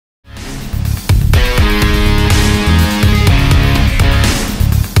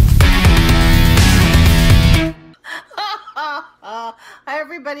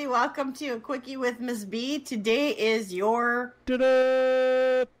everybody. Welcome to a Quickie with Miss B. Today is your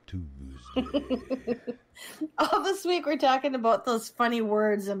Tuesday. This week we're talking about those funny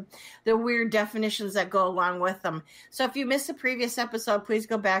words and the weird definitions that go along with them. So if you missed the previous episode, please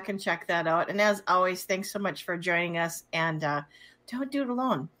go back and check that out. And as always, thanks so much for joining us. And don't do it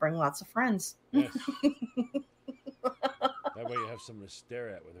alone. Bring lots of friends. Yes. That way you have someone to stare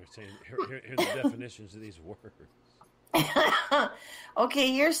at when they're saying, here are the definitions of these words.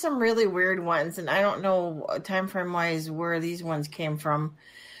 Okay, here's some really weird ones. And I don't know time frame wise where these ones came from,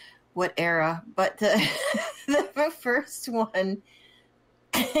 what era. But the first one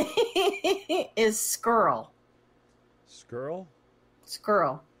is Skirl. Skirl?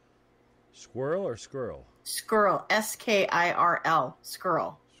 Skirl. Squirrel or skirl? Skirl. Skirl.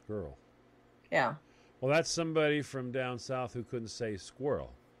 Skirl. Skirl. Yeah. Well, that's somebody from down south who couldn't say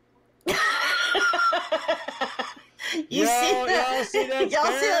squirrel. Y'all see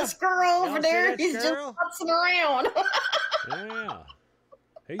that squirrel over there? He's just futzing around. Yeah.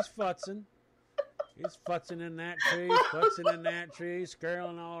 He's futzing. He's futzing in that tree,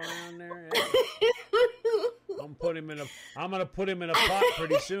 skirling all around there. Yeah. I'm gonna put him in a pot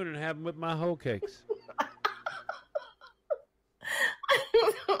pretty soon and have him with my hoe cakes.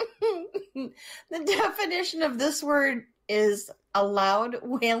 The definition of this word is a loud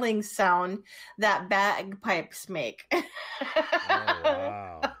wailing sound that bagpipes make. Oh,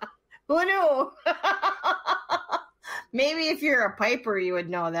 wow. Who knew? Maybe if you're a piper, you would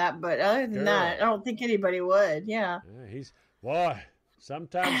know that, but other than that, I don't think anybody would. Yeah.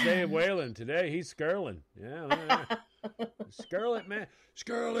 Sometimes they wailing. Today he's skirling. Yeah. Skirl it, man.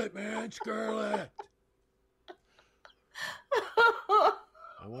 Skirl it, man. Skirl it.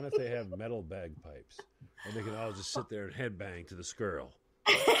 I wonder if they have metal bagpipes. Or they can all just sit there and headbang to the skirl.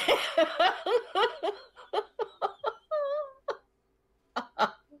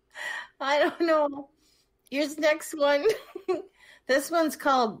 I don't know. Here's the next one. This one's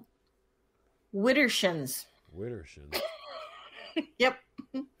called Widdershins. Widdershins? Yep.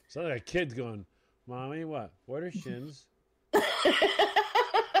 Sounds like a kid's going, Mommy, what? What are shins?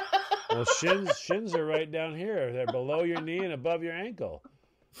 Well, shins are right down here. They're below your knee and above your ankle.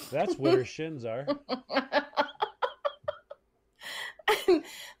 That's where her shins are.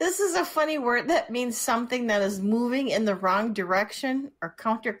 This is a funny word that means something that is moving in the wrong direction or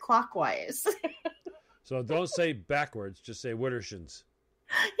counterclockwise. So don't say backwards, just say widdershins.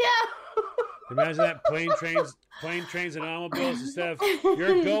 Yeah. Imagine that plane trains and automobiles, instead of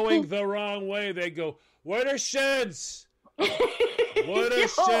you're going the wrong way, they go, widdershins.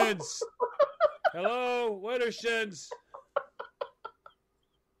 Widdershins. Hello, widdershins.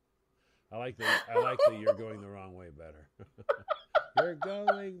 I like the you're going the wrong way better. You're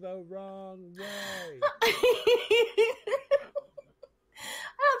going the wrong way. I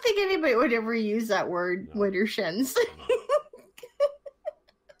don't think anybody would ever use that word, no. Widdershins.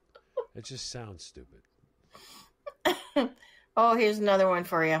 It just sounds stupid. Oh, here's another one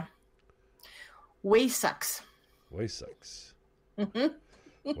for you. Waysucks. Waysucks. Mm-hmm.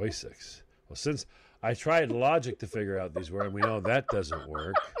 Waysucks. Well, since I tried logic to figure out these words, and we know that doesn't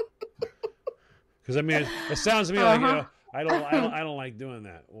work. Because I mean, it sounds to me like, I don't like doing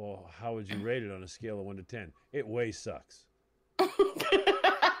that. Well, how would you rate it on a scale of 1 to 10? It way sucks.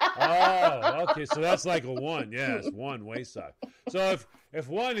 Oh, okay. So that's like a 1. Yes, 1 way sucks. So if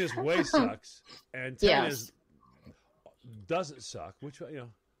 1 is way sucks and 10 is doesn't suck, which way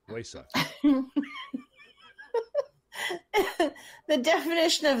sucks. The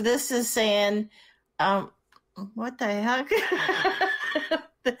definition of this is saying, what the heck?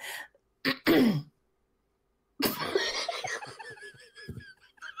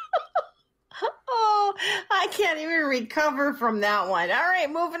 Oh, I can't even recover from that one. All right,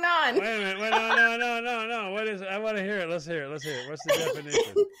 moving on. Wait a minute. No. What is it? I want to hear it. Let's hear it. What's the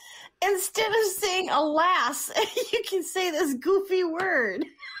definition? Instead of saying alas, you can say this goofy word.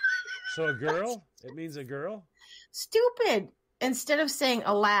 So a girl? It means a girl? Stupid. Instead of saying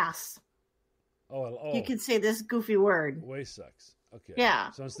alas, you can say this goofy word. Way sucks. Okay.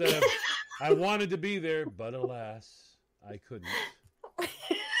 Yeah. So instead of I wanted to be there, but alas, I couldn't.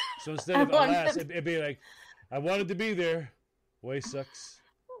 So instead of alas, it'd be like, I wanted to be there. Way sucks.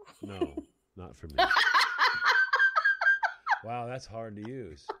 No, not for me. Wow, that's hard to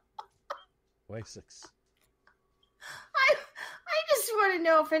use. Way sucks. I just want to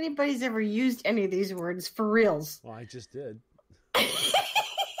know if anybody's ever used any of these words for reals. Well, I just did.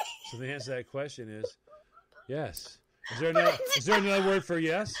 So the answer to that question is yes. Is there another word for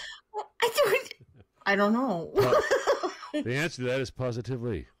yes? I don't know. The answer to that is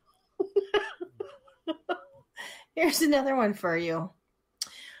positively. Here's another one for you.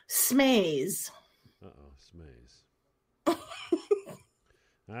 Smaze. Smaze.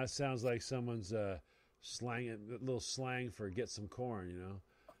 That sounds like someone's slang, a little slang for get some corn, you know.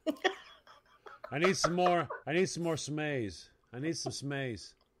 I need some more smaze. I need some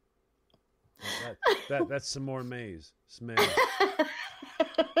smaze. That's some more maize. Smaze.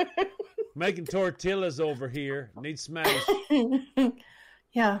 Making tortillas over here. Need smaze.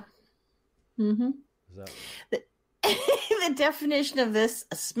 Yeah. Mm-hmm. The definition of this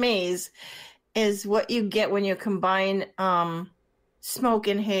smaze is what you get when you combine smoke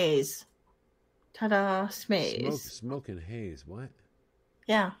and haze. Ta-da, smaze. Smoke and haze. What?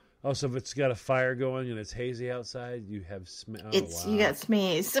 Yeah. Oh, so if it's got a fire going and it's hazy outside, you have You got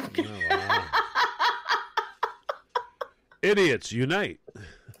smaze. Oh, wow. Idiots, unite.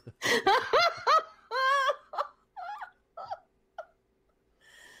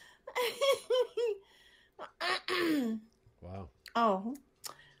 Wow. Oh.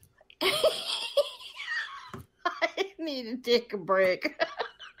 I need to take a break.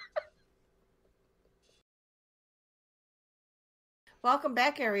 Welcome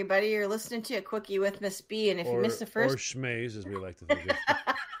back, everybody. You're listening to A Quickie with Miss B, and if you missed the first... Or schmaze, as we like to think of.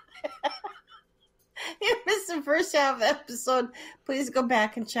 You missed the first half of the episode, please go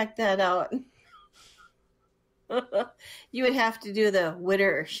back and check that out. You would have to do the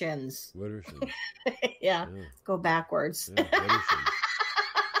Widdershins. Yeah, go backwards. Yeah,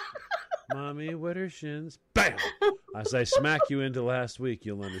 Mommy, Widdershins. Bam! As I smack you into last week,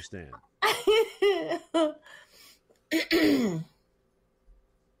 you'll understand.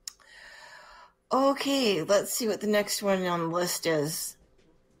 Okay, let's see what the next one on the list is.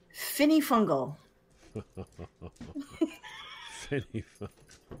 Finifungal. Finifungal.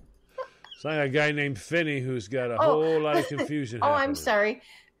 It's like a guy named Finny who's got a whole lot of confusion. I'm sorry.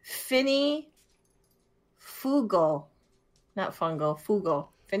 Finifugal. Not fungal. Fugal.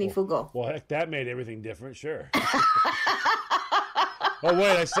 Finifugal. Well, heck, that made everything different, sure. Oh,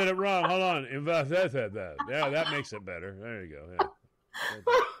 wait, I said it wrong. Hold on. Yeah, that makes it better. There you go. Yeah.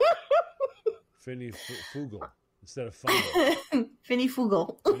 Finifugal instead of fungal.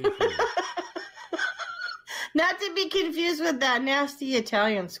 Finifugal. Not to be confused with that nasty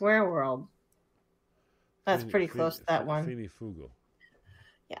Italian swear word. That's pretty close to that one. Finifugal.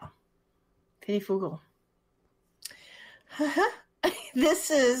 Yeah. Finifugal. This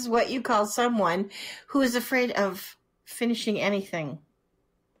is what you call someone who is afraid of finishing anything.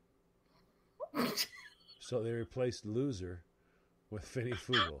 So they replaced loser with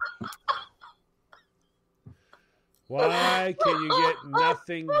Finifugal. Why can you get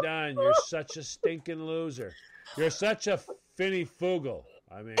nothing done? You're such a stinking loser. You're such a Finifugal.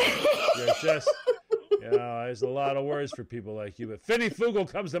 I mean, you're just, there's a lot of words for people like you, but Finifugal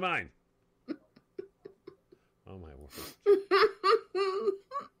comes to mind. Oh, my word.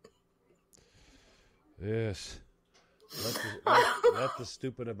 Yes. Let the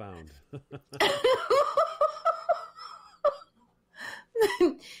stupid abound.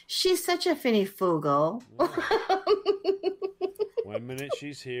 She's such a Finifugal. One minute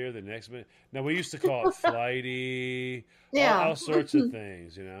she's here, the next minute. Now, we used to call it flighty. Yeah. All sorts of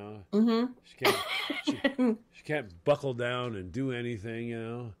things, you know. Mm-hmm. She can't buckle down and do anything, you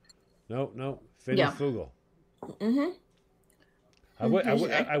know. No. Finifugal. Yeah. Mm-hmm. I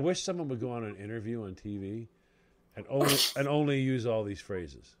wish someone would go on an interview on TV and only use all these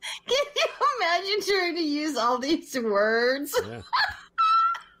phrases. Can you imagine trying to use all these words? Yeah.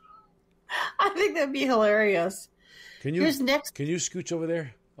 I think that'd be hilarious. Can you scooch over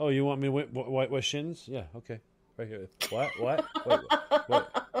there? Oh, you want me what shins? Yeah, okay. Right here. What? Wait, what?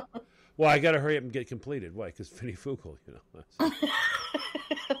 Well, I got to hurry up and get completed. Why? Because Finifugal, you know.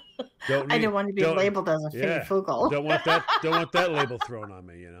 I don't want to be labeled as a Finifugal. Don't want that label thrown on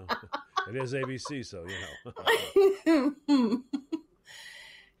me, you know. It is ABC, so you know.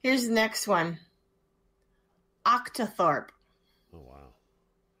 Here's the next one. Octothorpe. Oh, wow.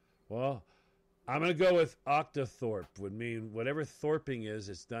 Well, I'm going to go with Octothorpe. Would mean whatever thorping is,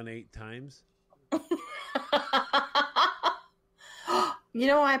 it's done 8 times. You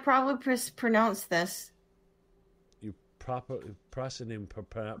know, I probably pronounced this. You pronounce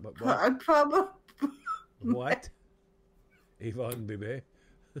what? Yvonne Bébé?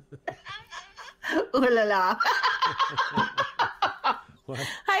 Ooh la la. What?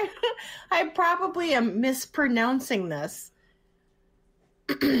 I probably am mispronouncing this.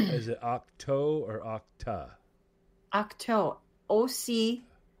 Is it octo or octa? Octo.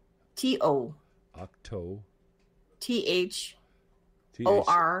 O-C-T-O. Octo. T-H-O-R.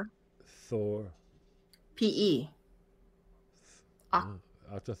 Thor. P-E.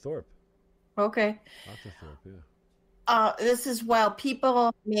 Octothorpe. Okay. Octothorpe, yeah. this is while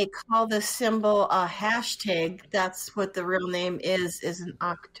people may call the symbol a hashtag, that's what the real name is an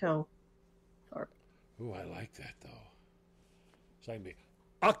octo. Ooh, I like that, though. So I can be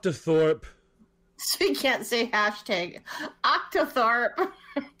Octothorpe. So you can't say hashtag. Octothorpe.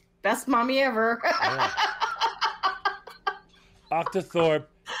 Best mommy ever. Yeah. Octothorpe,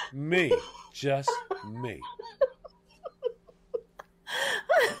 me. Just me.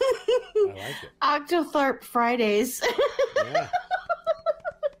 I like it. Octothorpe Fridays. Yeah.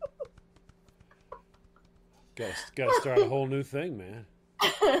 Gotta start a whole new thing, man.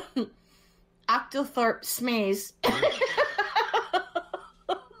 Octothorpe Smaze.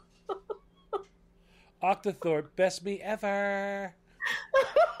 Octothorpe, best me ever.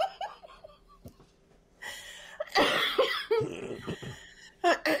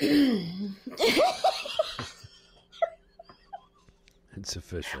 It's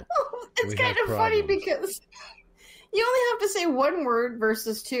official. It's kind of funny because you only have to say one word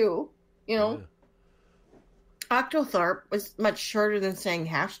versus two. You know, yeah. Octothorpe was much shorter than saying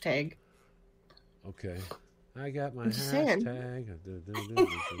hashtag. Okay, I got my hashtag.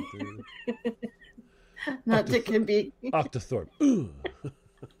 Not that can be Octothorpe.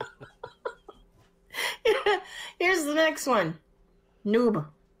 Here's the next one. Noob.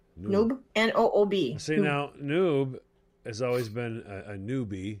 Noob. See, now, noob has always been a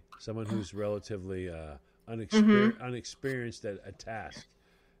newbie, someone who's relatively unexperienced at a task,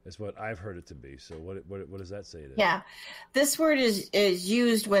 is what I've heard it to be. So what does that say? Yeah. This word is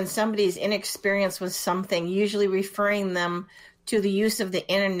used when somebody's inexperienced with something, usually referring them to the use of the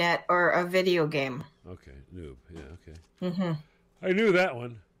internet or a video game. Okay, noob. Yeah, okay. Mm-hmm. I knew that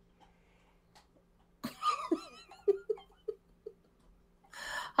one.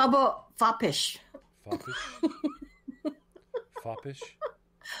 How about foppish? Foppish? Foppish?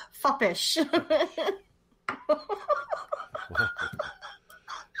 Foppish.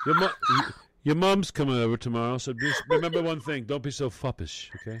 Your mom's coming over tomorrow, so just remember one thing. Don't be so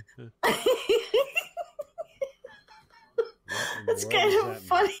foppish, okay? That's kind of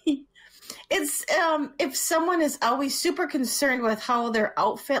funny. It's if someone is always super concerned with how their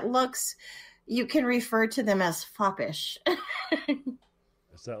outfit looks, you can refer to them as foppish.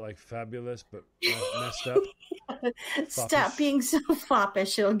 Is that like fabulous but messed up? Stop being so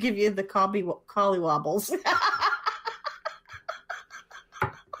foppish. It'll give you the collywobbles.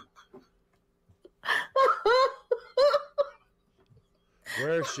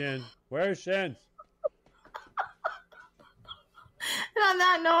 Where's Shin? Where's Shin? And on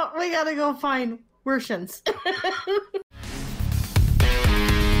that note, we gotta go find Wershins.